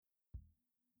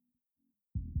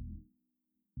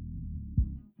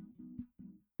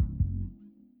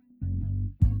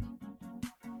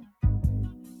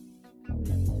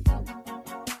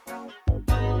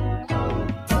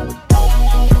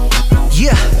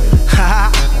Yeah,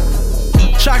 haha.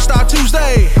 Trackstar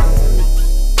Tuesday.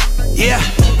 Yeah.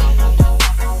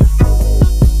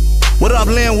 What up,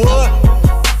 Linwood?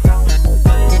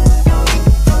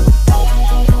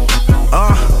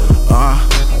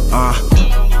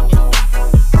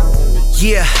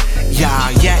 Yeah.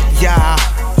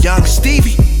 Young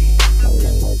Stevie.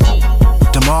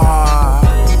 Damar.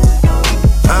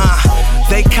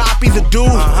 They copy the dude.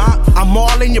 I'm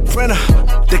all in your printer.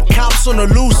 The cops on the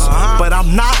loose, but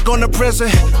I'm not going to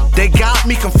prison. They got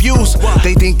me confused.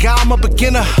 They think I'm a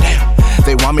beginner.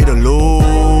 They want me to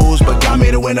lose, but got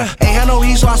me the winner. Ain't had no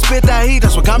heat, so I spit that heat.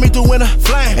 That's what got me through winter.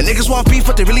 Flame. And niggas want beef,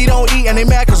 but they really don't eat. And they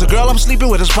mad cause the girl I'm sleeping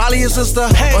with is probably his sister.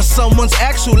 Or someone's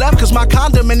ex who left cause my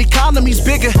condom and economy's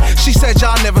bigger. She said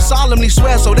y'all never solemnly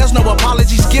swear, so there's no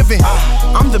apologies given.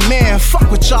 I'm the man, fuck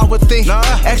what y'all would think.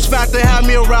 X Factor had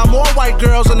me around more white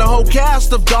girls than the whole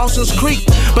cast of Dawson's Creek.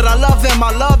 But I love them,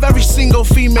 I love every single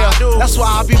female. That's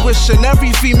why I be wishing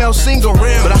every female single.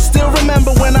 But I still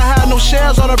remember when I had no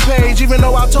shares on her page, even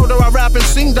though I told her I rap and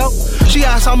sing though. She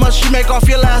asked how much you make off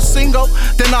your last single.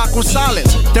 Then awkward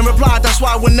silence. Then replied, that's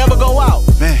why I would never go out.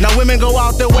 Now women go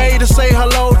out their way to say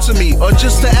hello to me, or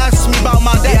just to ask me about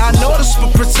my day. I notice,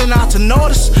 but pretend not to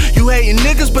notice. You hating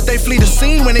niggas, but they flee the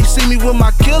scene when they see me with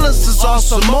my killers. It's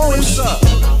awesome motives.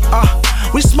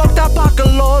 We smoked that pocket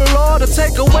low to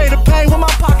take away the pain when my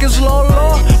pockets low.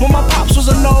 When my pops was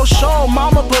a no-show,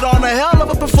 mama put on a hell of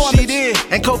a performance. She did.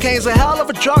 And cocaine's a hell of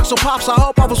a drug, so pops, I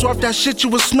hope I was worth that shit you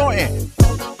was snorting.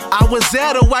 I was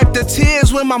there to wipe the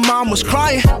tears when my mom was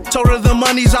crying. Told her the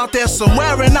money's out there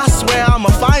somewhere, and I swear I'ma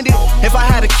find it. If I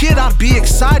had a kid, I'd be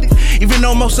excited, even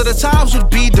though most of the times would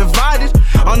be divided.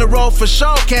 On the road for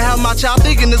sure, can't have my child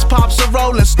thinking this pop's a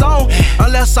rolling stone.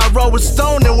 Unless I roll with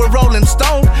Stone, then we're rolling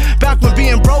stone. Back when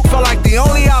being broke felt like the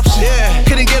only option.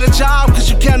 Couldn't get a job cause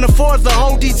you can't afford the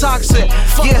whole detoxing.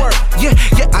 Yeah,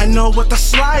 I know what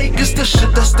that's like. It's the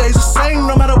shit that stays the same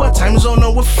no matter what time zone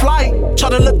or what flight. Try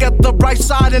to look at the bright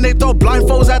side and they throw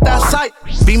blindfolds at that sight.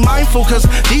 Be mindful cause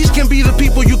these can be the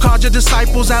people you called your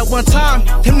disciples at one time.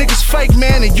 Them niggas fake,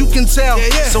 man, and you can tell.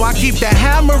 So I keep that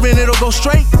hammer and it'll go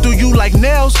straight through you like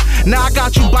nails. Now I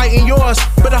got you biting yours,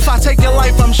 but if I take your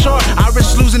life, I'm sure I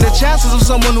risk losing the chances of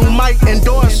someone who might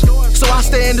endorse. So I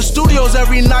stay in the studios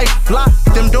every night, lock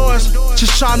them doors,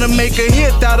 just trying to make a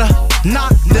hit that'll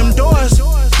knock them doors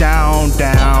down,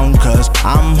 cause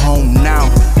I'm home now.